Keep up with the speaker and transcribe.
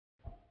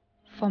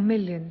For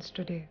millions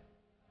today,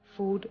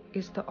 food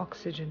is the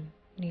oxygen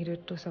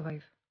needed to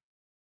survive.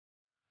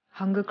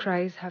 Hunger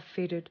cries have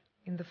faded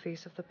in the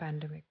face of the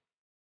pandemic.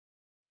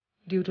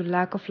 Due to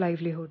lack of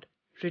livelihood,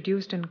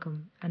 reduced income,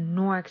 and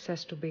no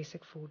access to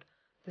basic food,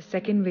 the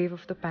second wave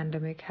of the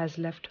pandemic has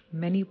left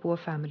many poor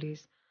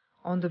families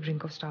on the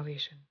brink of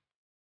starvation.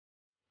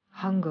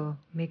 Hunger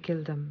may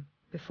kill them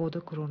before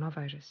the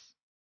coronavirus.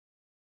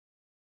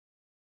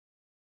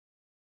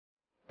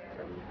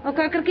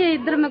 ఒక్కొక్కరికి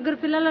ఇద్దరు ముగ్గురు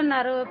పిల్లలు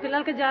ఉన్నారు.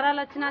 పిల్లలకి జ్వరాలు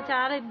వచ్చినా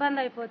చాలా ఇబ్బంది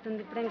అయిపోతుంది.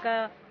 ఇప్పుడు ఇంకా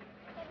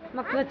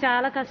మాకు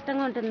చాలా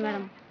కష్టంగా ఉంటుంది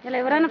మేడం. ఇలా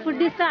ఎవరైనా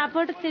ఫుడ్ ఇస్తే ఆ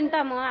పూటకి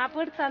తింటాము, ఆ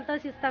పూటకి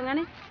సంతోషిస్తాం,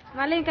 కానీ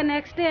మళ్ళీ ఇంకా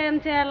నెక్స్ట్ ఏం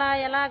చేయాలా,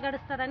 ఎలా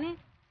గడుస్తుందని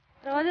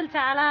రోజులు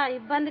చాలా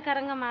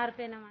ఇబ్బందికరంగా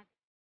మారిపోయినాం.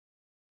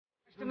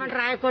 కష్టమంటే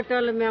రాయి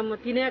కొట్టేవాళ్ళు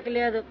మేము, తినేక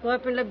లేదు.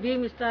 కోపిండ్లో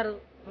బియ్యం ఇస్తారు,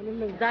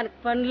 దానికి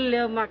పండ్లు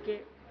లేవు. మాకు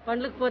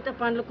పండ్లకు పోతే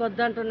పండ్లకు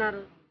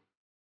వద్దంటున్నారు.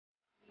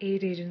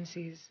 Aid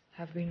agencies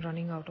have been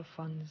running out of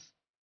funds.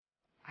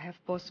 I have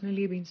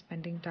personally been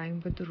spending time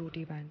with the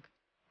Roti Bank,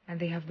 and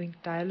they have been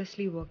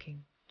tirelessly working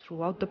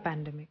throughout the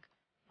pandemic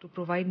to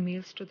provide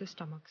meals to the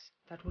stomachs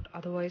that would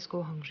otherwise go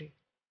hungry.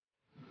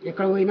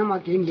 ఎక్కడ పోయినా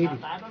మాకేం లేదు.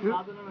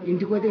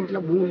 ఇంటికి పోతే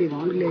ఇంట్లో భూమి లేదు,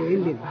 ఊర్లో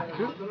ఏం లేదు.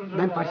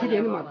 దాని పరిస్థితి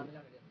ఏంది? మాకు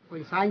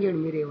కొంచెం సాయం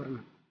చేయండి మీరు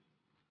ఎవరన్నా.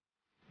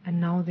 And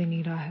now they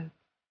need our help.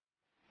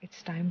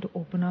 It's time to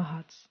open our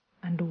hearts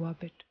and do our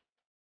bit.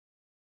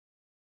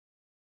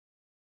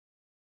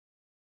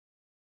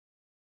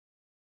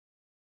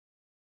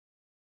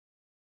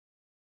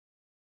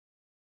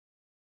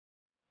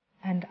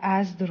 And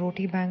as the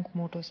Roti Bank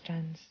motto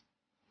stands,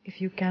 if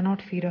you cannot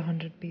feed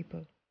 100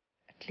 people,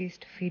 at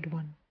least feed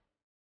one.